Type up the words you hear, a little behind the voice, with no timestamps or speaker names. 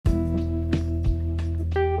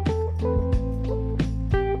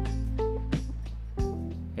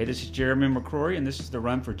Hey, this is Jeremy McCrory, and this is the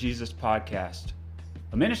Run for Jesus podcast,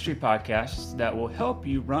 a ministry podcast that will help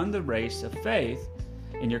you run the race of faith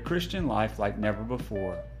in your Christian life like never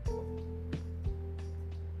before.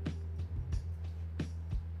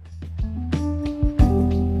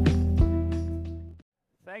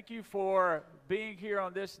 Thank you for being here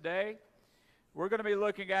on this day. We're going to be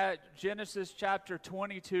looking at Genesis chapter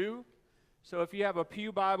 22. So if you have a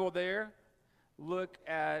pew Bible there, look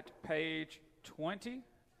at page 20.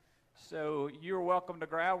 So you're welcome to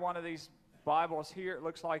grab one of these Bibles here. It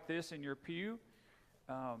looks like this in your pew.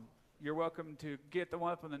 You're welcome to get the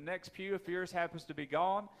one from the next pew if yours happens to be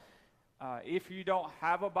gone. If you don't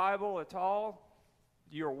have a Bible at all,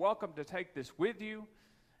 you're welcome to take this with you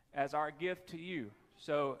as our gift to you.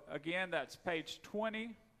 So again, that's page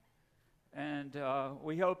 20, and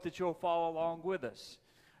we hope that you'll follow along with us.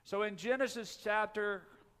 So in Genesis chapter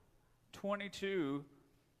 22,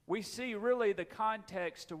 we see really the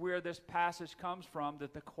context to where this passage comes from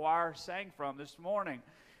that the choir sang from this morning.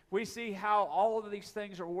 We see how all of these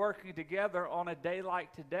things are working together on a day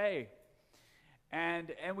like today.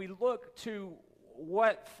 And we look to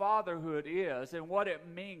what fatherhood is and what it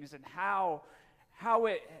means and how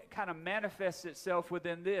it kind of manifests itself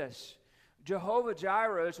within this. Jehovah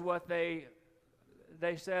Jireh is what they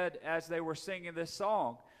said as they were singing this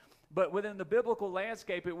song. But within the biblical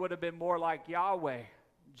landscape, it would have been more like Yahweh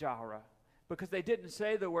Jireh, because they didn't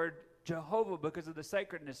say the word Jehovah because of the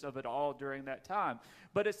sacredness of it all during that time.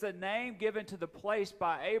 But it's the name given to the place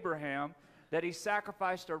by Abraham that he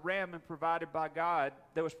sacrificed a ram and provided by God,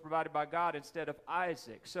 that was provided by God instead of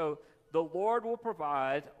Isaac. So the Lord will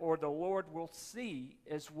provide, or the Lord will see,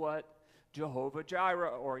 is what Jehovah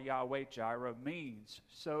Jireh or Yahweh Jireh means.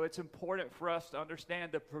 So it's important for us to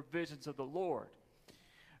understand the provisions of the Lord.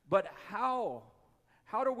 But how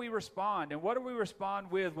do we respond? And what do we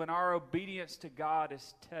respond with when our obedience to God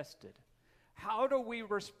is tested? How do we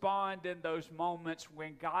respond in those moments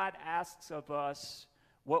when God asks of us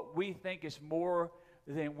what we think is more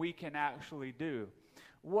than we can actually do?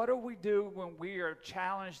 What do we do when we are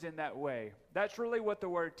challenged in that way? That's really what the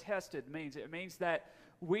word tested means. It means that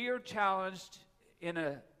we are challenged in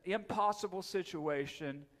an impossible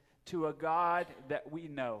situation to a God that we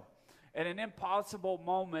know, and an impossible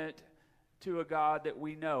moment to a God that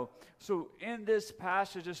we know. So in this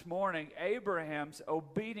passage this morning, Abraham's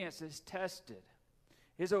obedience is tested.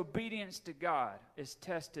 His obedience to God is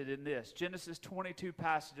tested in this. Genesis 22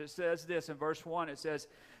 passage, it says this in verse 1, it says,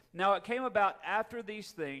 "Now it came about after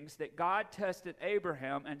these things that God tested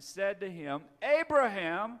Abraham and said to him,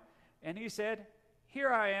 'Abraham,' and he said,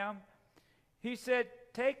 'Here I am.' He said,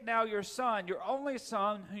 'Take now your son, your only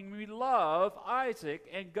son, whom you love, Isaac,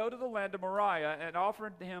 and go to the land of Moriah and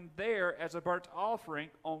offer him there as a burnt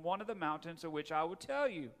offering on one of the mountains of which I will tell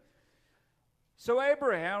you.' So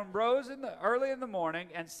Abraham rose early in the morning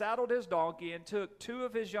and saddled his donkey and took 2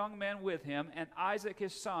 of his young men with him and Isaac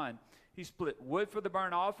his son. He split wood for the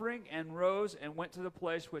burnt offering and rose and went to the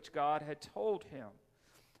place which God had told him."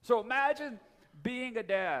 So imagine being a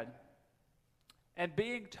dad and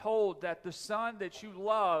being told that the son that you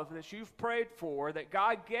love, that you've prayed for, that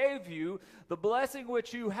God gave you, the blessing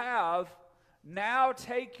which you have, now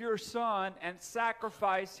take your son and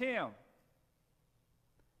sacrifice him.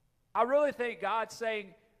 I really think God's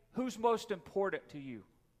saying, who's most important to you?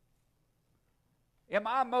 Am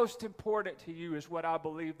I most important to you is what I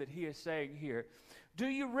believe that he is saying here. Do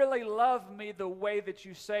you really love me the way that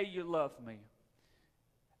you say you love me?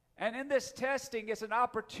 And in this testing, it's an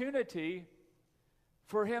opportunity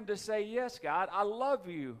for him to say, yes, God, I love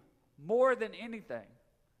you more than anything.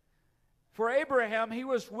 For Abraham, he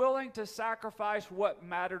was willing to sacrifice what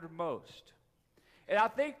mattered most. And I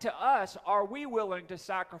think to us, are we willing to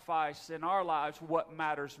sacrifice in our lives what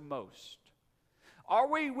matters most? Are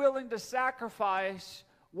we willing to sacrifice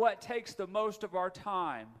what takes the most of our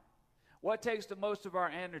time? What takes the most of our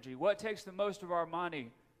energy? What takes the most of our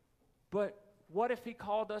money? But what if he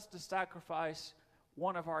called us to sacrifice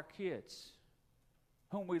one of our kids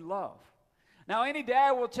whom we love? Now, any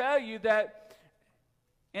dad will tell you that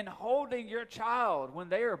in holding your child when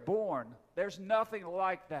they are born, there's nothing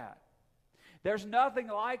like that. There's nothing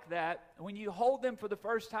like that when you hold them for the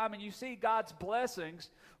first time and you see God's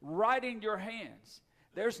blessings right in your hands.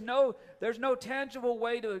 There's no tangible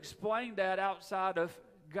way to explain that outside of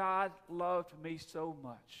God loved me so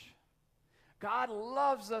much. God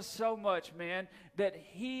loves us so much, man, that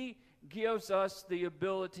he gives us the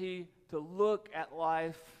ability to look at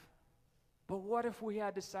life. But what if we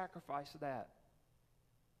had to sacrifice that?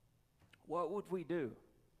 What would we do?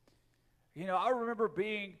 You know, I remember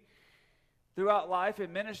being throughout life,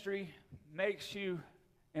 and ministry makes you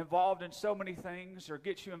involved in so many things, or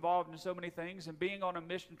gets you involved in so many things, and being on a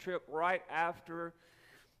mission trip right after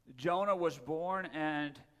Jonah was born.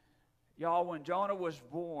 And y'all, when Jonah was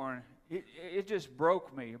born, it just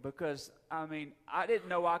broke me, because I didn't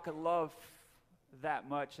know I could love that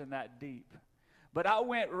much and that deep. But I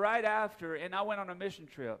went right after, and I went on a mission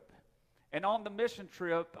trip. And on the mission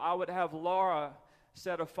trip, I would have Laura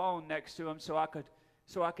set a phone next to him so I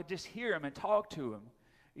could just hear him and talk to him.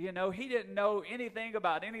 You know, he didn't know anything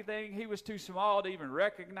about anything. He was too small to even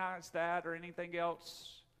recognize that or anything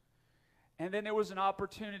else. And then there was an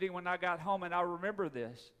opportunity when I got home, and I remember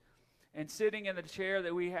this. And sitting in the chair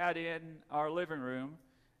that we had in our living room,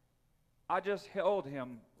 I just held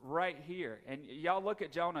him right here. And y'all look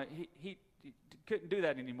at Jonah. He couldn't do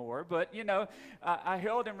that anymore. But, you know, I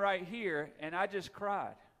held him right here, and I just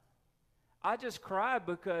cried. I just cried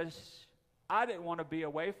because I didn't want to be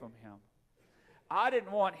away from him. I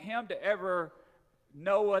didn't want him to ever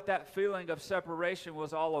know what that feeling of separation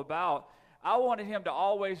was all about. I wanted him to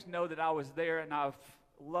always know that I was there and I've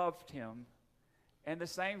loved him. And the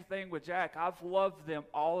same thing with Jack. I've loved them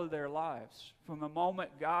all of their lives. From the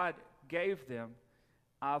moment God gave them,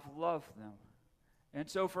 I've loved them. And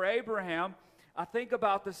so for Abraham, I think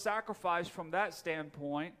about the sacrifice from that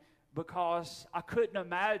standpoint, because I couldn't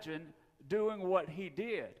imagine doing what he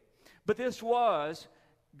did. But this was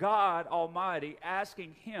God Almighty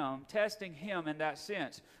asking him, testing him in that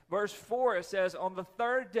sense. Verse 4, it says, on the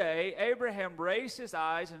third day, Abraham raised his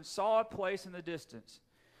eyes and saw a place in the distance.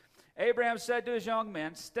 Abraham said to his young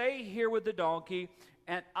men, stay here with the donkey,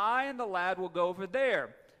 and I and the lad will go over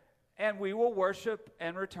there, and we will worship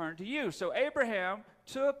and return to you. So Abraham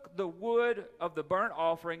took the wood of the burnt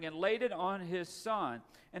offering and laid it on his son,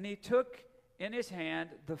 and he took in his hand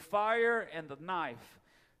the fire and the knife.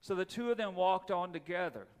 So the two of them walked on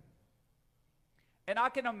together. And I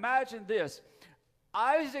can imagine this.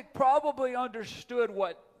 Isaac probably understood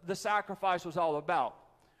what the sacrifice was all about.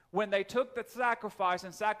 When they took the sacrifice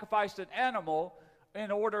and sacrificed an animal in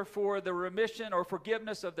order for the remission or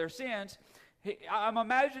forgiveness of their sins, I'm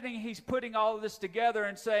imagining he's putting all of this together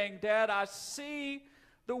and saying, Dad, I see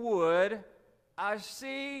the wood, I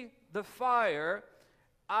see the fire,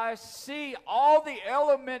 I see all the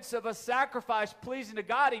elements of a sacrifice pleasing to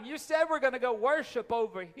God, and you said we're going to go worship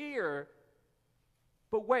over here.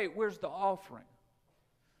 But wait, where's the offering?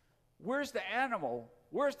 Where's the animal?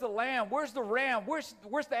 Where's the lamb? Where's the ram? Where's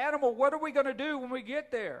the animal? What are we going to do when we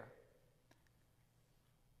get there?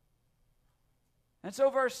 And so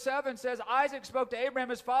verse 7 says, Isaac spoke to Abraham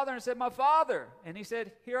his father and said, my father. And he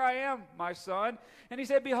said, here I am, my son. And he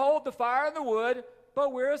said, behold, the fire and the wood,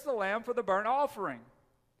 but where is the lamb for the burnt offering?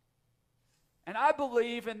 And I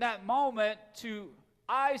believe in that moment to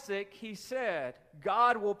Isaac, he said,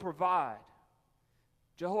 God will provide.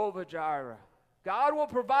 Jehovah Jireh. God will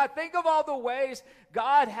provide. Think of all the ways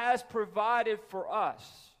God has provided for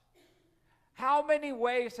us. How many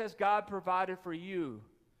ways has God provided for you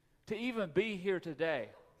to even be here today?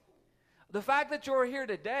 The fact that you're here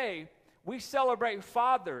today, we celebrate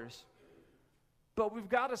fathers, but we've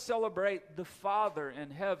got to celebrate the Father in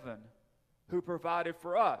heaven who provided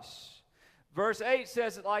for us. Verse 8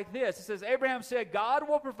 says it like this. It says, Abraham said, God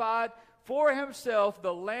will provide for himself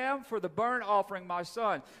the lamb for the burnt offering, my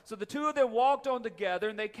son. So the two of them walked on together,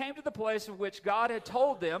 and they came to the place of which God had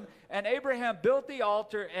told them. And Abraham built the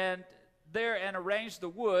altar and arranged the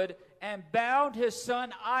wood, and bound his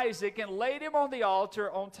son Isaac, and laid him on the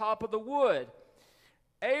altar on top of the wood.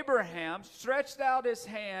 Abraham stretched out his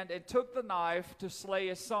hand and took the knife to slay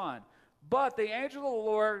his son. But the angel of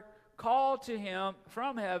the Lord called to him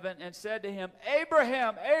from heaven and said to him,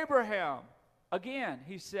 Abraham, Abraham. Again,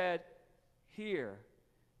 he said, here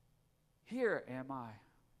am I.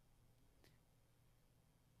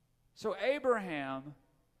 So Abraham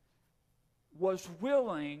was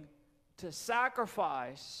willing to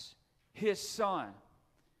sacrifice his son.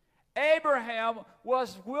 Abraham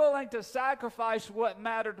was willing to sacrifice what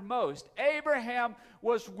mattered most. Abraham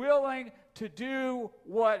was willing to do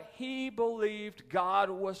what he believed God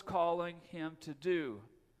was calling him to do.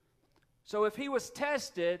 So if he was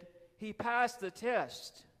tested, he passed the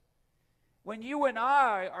test. When you and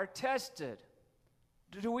I are tested,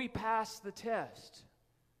 do we pass the test?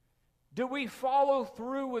 Do we follow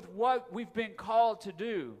through with what we've been called to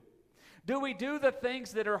do? Do we do the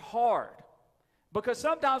things that are hard? Because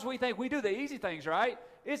sometimes we think we do the easy things, right?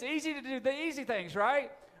 It's easy to do the easy things,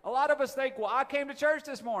 right? A lot of us think, well, I came to church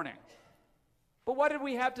this morning. But what did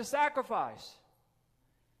we have to sacrifice?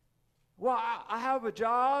 Well, I have a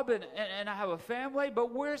job and I have a family,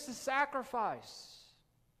 but where's the sacrifice?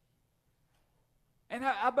 And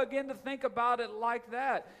I begin to think about it like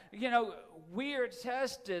that. You know, we are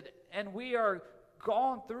tested and we are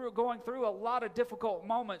going through a lot of difficult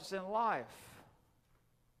moments in life.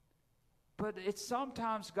 But it's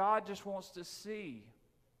sometimes God just wants to see,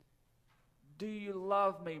 do you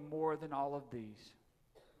love me more than all of these?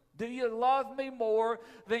 Do you love me more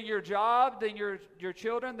than your job, than your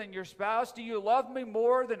children, than your spouse? Do you love me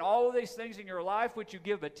more than all of these things in your life which you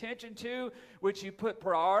give attention to, which you put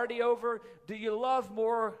priority over? Do you love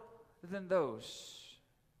more than those?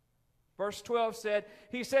 Verse 12 said,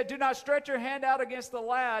 he said, do not stretch your hand out against the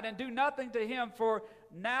lad and do nothing to him, for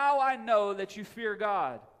now I know that you fear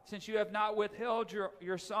God, since you have not withheld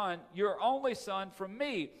your son, your only son, from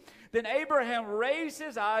me. Then Abraham raised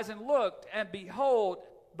his eyes and looked, and behold,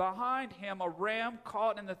 behind him a ram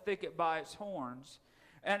caught in the thicket by its horns.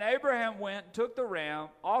 And Abraham went and took the ram,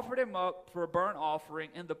 offered him up for a burnt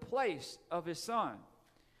offering in the place of his son.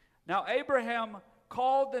 Now Abraham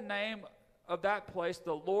called the name of that place,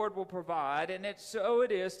 the Lord will provide, and so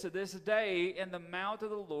it is to this day, in the mount of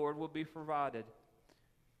the Lord will be provided.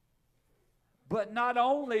 But not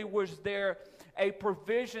only was there a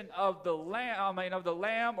provision of the lamb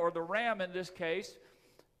or the ram in this case,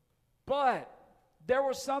 but there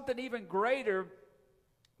was something even greater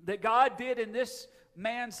that God did in this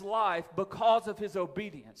man's life because of his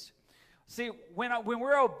obedience. See, when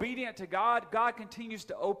we're obedient to God, God continues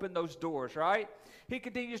to open those doors, right? He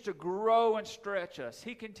continues to grow and stretch us.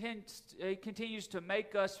 He continues to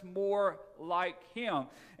make us more like Him,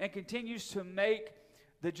 and continues to make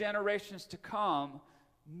the generations to come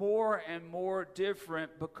more and more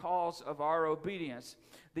different because of our obedience.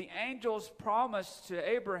 The angels promised to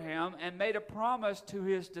Abraham and made a promise to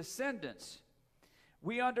his descendants.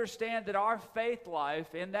 We understand that our faith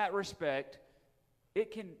life, in that respect,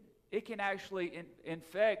 it can actually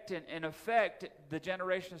infect and affect the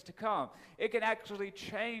generations to come. It can actually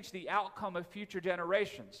change the outcome of future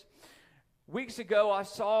generations. Weeks ago, I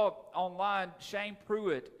saw online Shane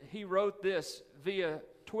Pruitt. He wrote this via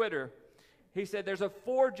Twitter. He said there's a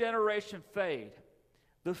 4-generation fade.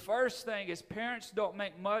 The first thing is parents don't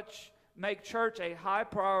make church a high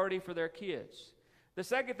priority for their kids. The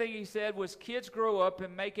second thing he said was kids grow up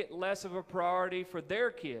and make it less of a priority for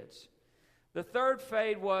their kids. The third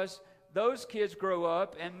fade was those kids grow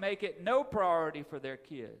up and make it no priority for their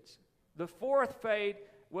kids. The fourth fade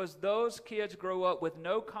was those kids grow up with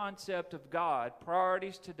no concept of God.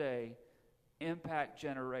 Priorities today impact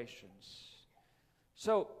generations.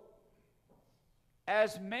 So,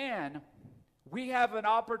 as men, we have an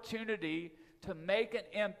opportunity to make an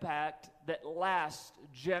impact that lasts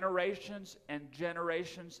generations and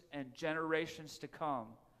generations and generations to come.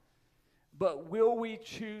 But will we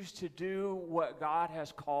choose to do what God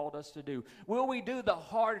has called us to do? Will we do the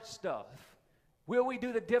hard stuff? Will we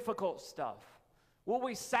do the difficult stuff? Will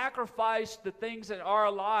we sacrifice the things in our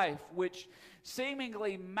life which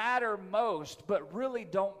seemingly matter most but really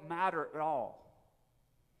don't matter at all?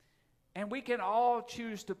 And we can all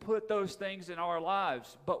choose to put those things in our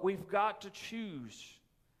lives, but we've got to choose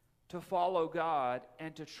to follow God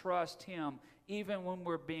and to trust Him even when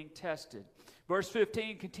we're being tested. Verse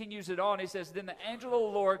 15 continues it on. He says, then the angel of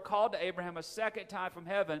the Lord called to Abraham a second time from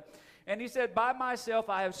heaven, and he said, by myself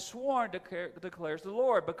I have sworn, declares the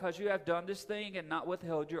Lord, because you have done this thing and not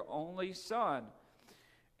withheld your only son.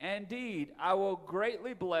 Indeed, I will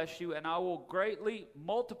greatly bless you, and I will greatly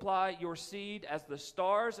multiply your seed as the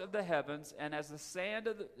stars of the heavens and as the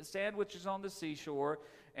sand which is on the seashore,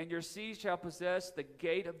 and your seed shall possess the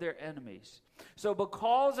gate of their enemies. So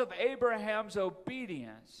because of Abraham's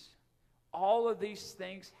obedience, all of these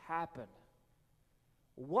things happen.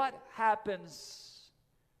 What happens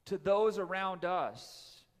to those around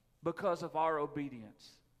us because of our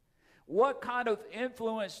obedience? What kind of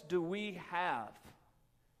influence do we have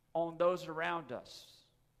on those around us?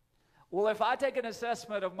 Well, if I take an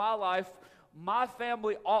assessment of my life, my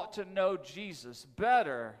family ought to know Jesus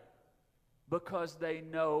better because they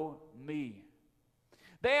know me.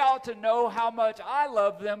 They ought to know how much I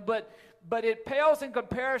love them, but it pales in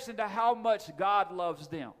comparison to how much God loves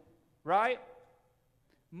them, right?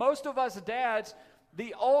 Most of us dads,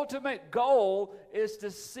 the ultimate goal is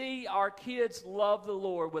to see our kids love the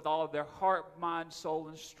Lord with all of their heart, mind, soul,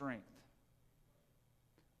 and strength.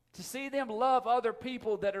 To see them love other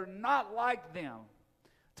people that are not like them,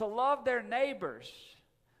 to love their neighbors,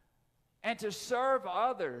 and to serve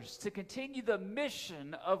others, to continue the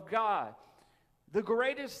mission of God. The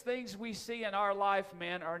greatest things we see in our life,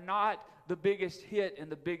 men, are not the biggest hit in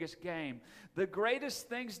the biggest game. The greatest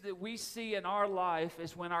things that we see in our life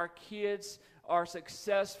is when our kids are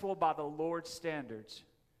successful by the Lord's standards.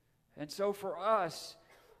 And so for us,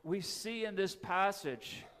 we see in this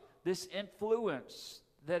passage this influence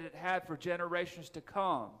that it had for generations to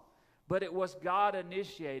come. But it was God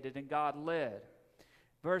initiated and God led.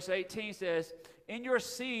 Verse 18 says, in your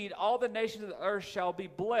seed all the nations of the earth shall be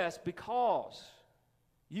blessed because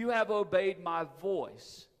you have obeyed my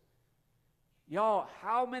voice. Y'all,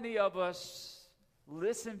 how many of us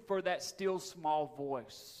listen for that still small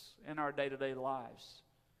voice in our day-to-day lives?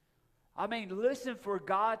 I mean, listen for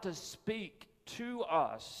God to speak to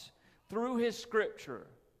us through His Scripture.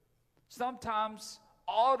 Sometimes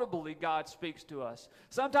audibly God speaks to us.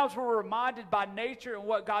 Sometimes we're reminded by nature and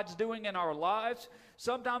what God's doing in our lives.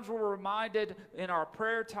 Sometimes we're reminded in our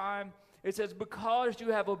prayer time. It says, because you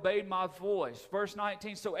have obeyed my voice. Verse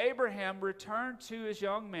 19, so Abraham returned to his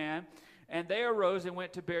young man, and they arose and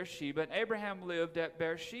went to Beersheba, and Abraham lived at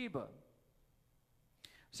Beersheba.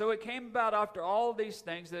 So it came about after all these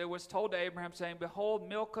things that it was told to Abraham, saying, behold,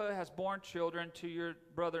 Milcah has borne children to your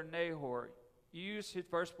brother Nahor. Use his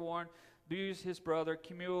firstborn, use his brother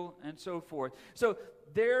Kemuel, and so forth. So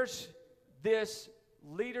there's this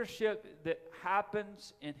leadership that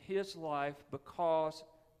happens in his life because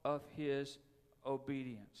of his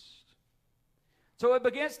obedience. So it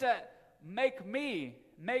begins to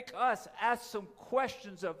make us ask some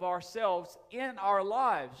questions of ourselves in our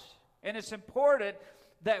lives. And it's important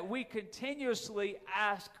that we continuously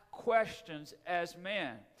ask questions as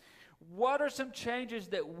men. What are some changes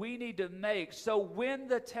that we need to make so when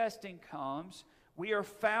the testing comes, we are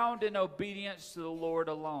found in obedience to the Lord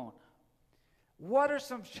alone? What are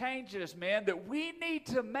some changes, man, that we need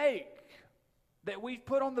to make that we've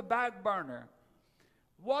put on the back burner?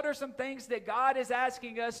 What are some things that God is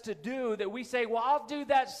asking us to do that we say, well, I'll do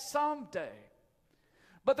that someday?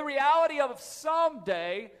 But the reality of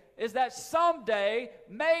someday is that someday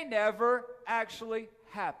may never actually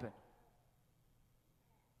happen.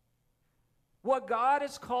 What God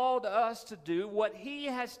has called us to do, what He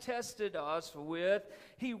has tested us with,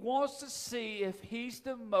 He wants to see if He's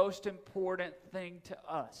the most important thing to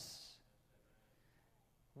us.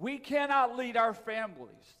 We cannot lead our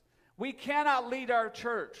families. We cannot lead our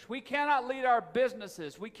church. We cannot lead our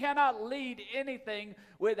businesses. We cannot lead anything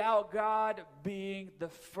without God being the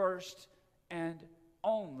first and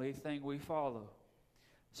only thing we follow.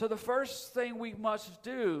 So the first thing we must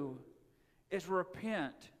do is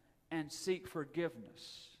repent and seek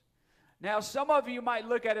forgiveness. Now, some of you might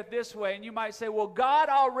look at it this way, and you might say, well, God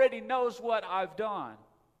already knows what I've done.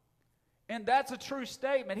 And that's a true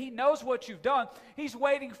statement. He knows what you've done. He's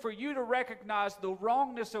waiting for you to recognize the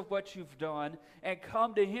wrongness of what you've done and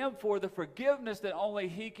come to Him for the forgiveness that only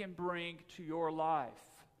He can bring to your life.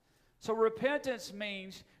 So repentance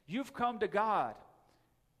means you've come to God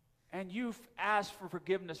and you've asked for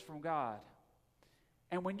forgiveness from God.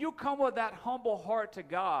 And when you come with that humble heart to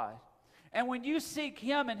God, and when you seek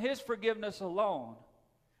Him and His forgiveness alone,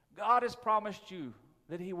 God has promised you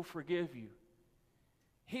that He will forgive you.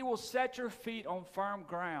 He will set your feet on firm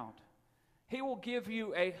ground. He will give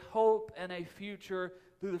you a hope and a future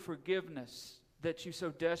through the forgiveness that you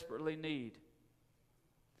so desperately need.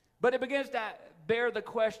 But it begins to bear the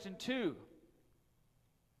question too,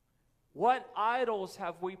 what idols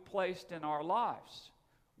have we placed in our lives?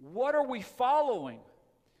 What are we following?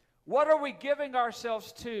 What are we giving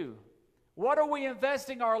ourselves to? What are we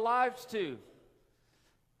investing our lives to?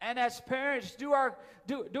 And as parents, do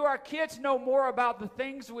our kids know more about the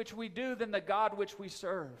things which we do than the God which we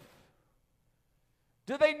serve?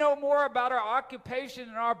 Do they know more about our occupation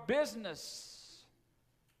and our business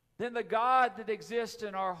than the God that exists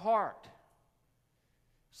in our heart?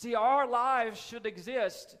 See, our lives should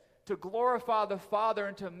exist to glorify the Father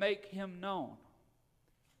and to make Him known.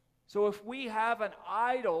 So if we have an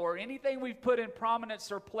idol or anything we've put in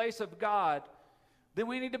prominence or place of God, then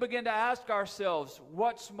we need to begin to ask ourselves,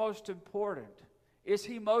 what's most important? Is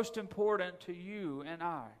He most important to you and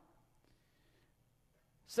I?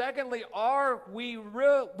 Secondly, are we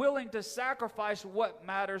willing to sacrifice what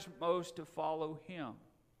matters most to follow Him?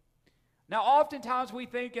 Now, oftentimes we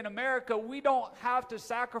think in America we don't have to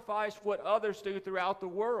sacrifice what others do throughout the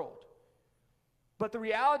world. But the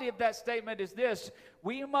reality of that statement is this: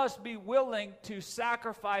 we must be willing to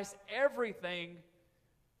sacrifice everything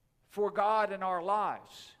for God in our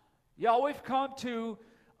lives. Y'all, we've come to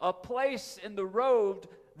a place in the road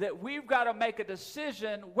that we've got to make a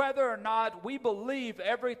decision whether or not we believe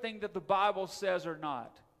everything that the Bible says or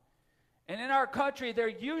not. And in our country, there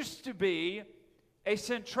used to be a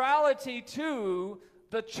centrality to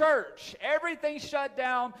the church. Everything shut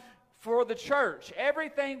down for the church.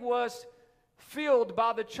 Everything was filled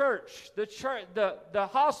by the church, the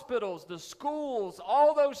hospitals, the schools,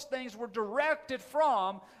 all those things were directed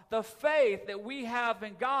from the faith that we have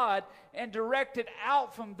in God and directed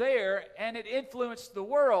out from there, and it influenced the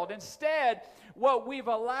world. Instead, what we've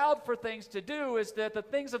allowed for things to do is that the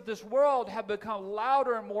things of this world have become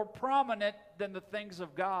louder and more prominent than the things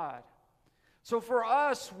of God. So for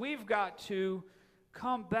us, we've got to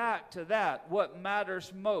come back to that, what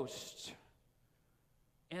matters most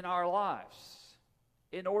in our lives,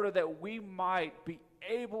 in order that we might be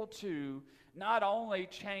able to not only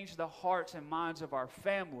change the hearts and minds of our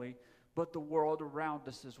family, but the world around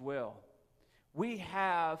us as well. We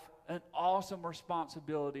have an awesome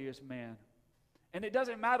responsibility as men. And it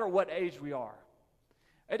doesn't matter what age we are.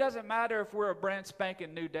 It doesn't matter if we're a brand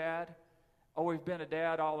spanking new dad, or we've been a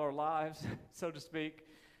dad all our lives, so to speak,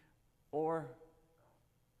 or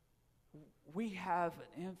we have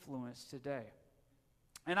an influence today.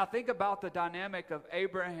 And I think about the dynamic of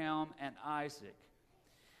Abraham and Isaac.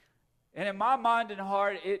 And in my mind and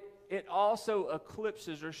heart, it also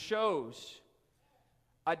eclipses or shows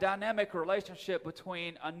a dynamic relationship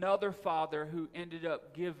between another father who ended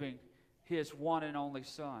up giving his one and only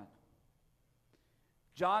son.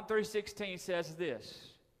 John 3:16 says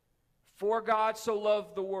this, "For God so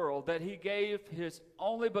loved the world that he gave his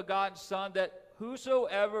only begotten Son, that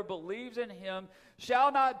whosoever believes in him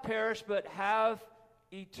shall not perish but have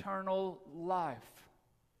eternal life."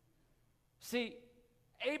 See,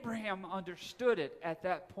 Abraham understood it at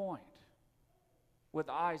that point with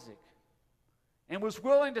Isaac and was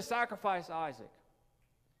willing to sacrifice Isaac.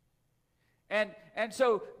 And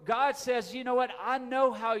so God says, you know what, I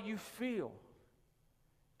know how you feel.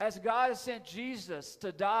 As God has sent Jesus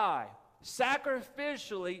to die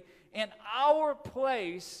sacrificially in our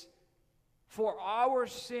place for our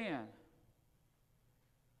sin.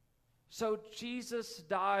 So Jesus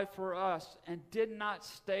died for us and did not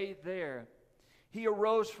stay there. He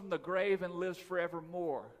arose from the grave and lives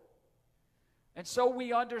forevermore. And so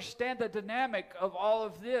we understand the dynamic of all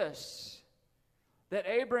of this. That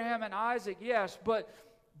Abraham and Isaac, yes, but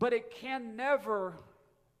it can never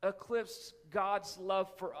eclipse God's love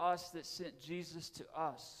for us that sent Jesus to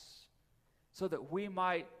us, so that we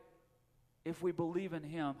might, if we believe in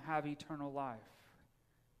him, have eternal life.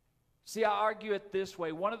 See, I argue it this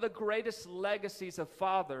way. One of the greatest legacies of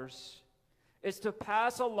fathers is to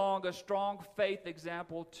pass along a strong faith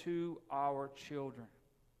example to our children.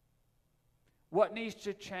 What needs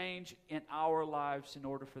to change in our lives in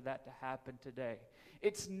order for that to happen today?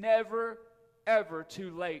 It's never, ever too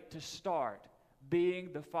late to start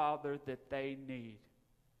being the father that they need.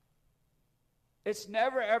 It's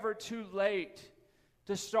never, ever too late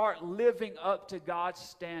to start living up to God's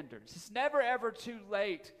standards. It's never, ever too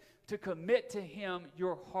late to commit to him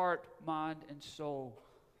your heart, mind, and soul.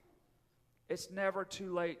 It's never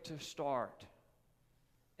too late to start.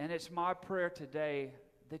 And it's my prayer today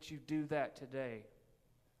that you do that today.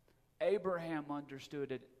 Abraham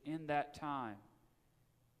understood it in that time.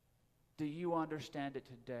 Do you understand it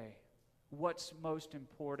today? What's most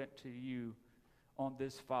important to you on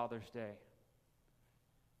this Father's Day?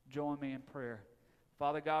 Join me in prayer.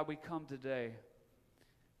 Father God, we come today.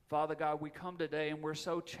 Father God, we come today and we're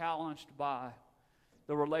so challenged by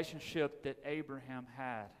the relationship that Abraham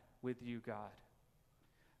had with you, God.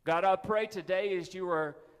 God, I pray today as you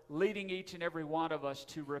are leading each and every one of us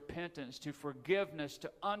to repentance, to forgiveness,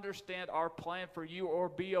 to understand our plan for you or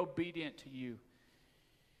be obedient to you.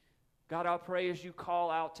 God, I pray as you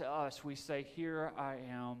call out to us, we say, "Here I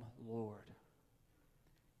am, Lord."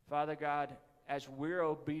 Father God, as we're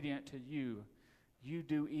obedient to you, you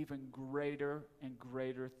do even greater and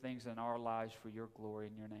greater things in our lives for your glory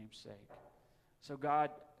and your name's sake. So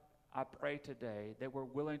God, I pray today that we're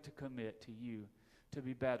willing to commit to you to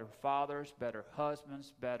be better fathers, better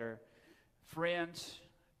husbands, better friends,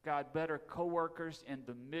 God, better co-workers in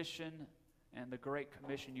the mission and the great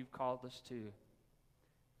commission you've called us to.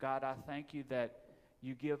 God, I thank you that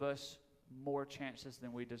you give us more chances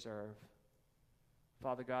than we deserve.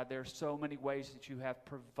 Father God, there are so many ways that you have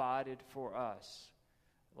provided for us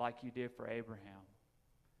like you did for Abraham.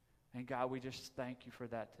 And God, we just thank you for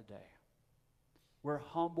that today. We're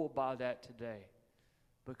humbled by that today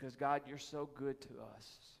because, God, you're so good to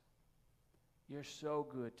us. You're so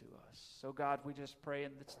good to us. So, God, we just pray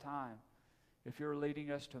in this time, if you're leading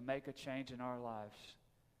us to make a change in our lives,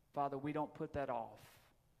 Father, we don't put that off.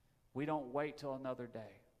 We don't wait till another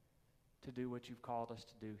day to do what you've called us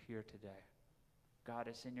to do here today. God,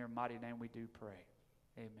 it's in your mighty name we do pray.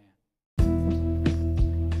 Amen.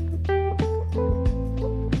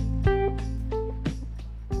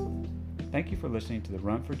 Thank you for listening to the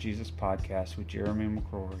Run for Jesus podcast with Jeremy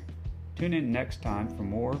McCrory. Tune in next time for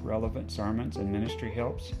more relevant sermons and ministry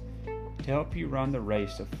helps to help you run the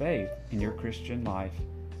race of faith in your Christian life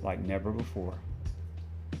like never before.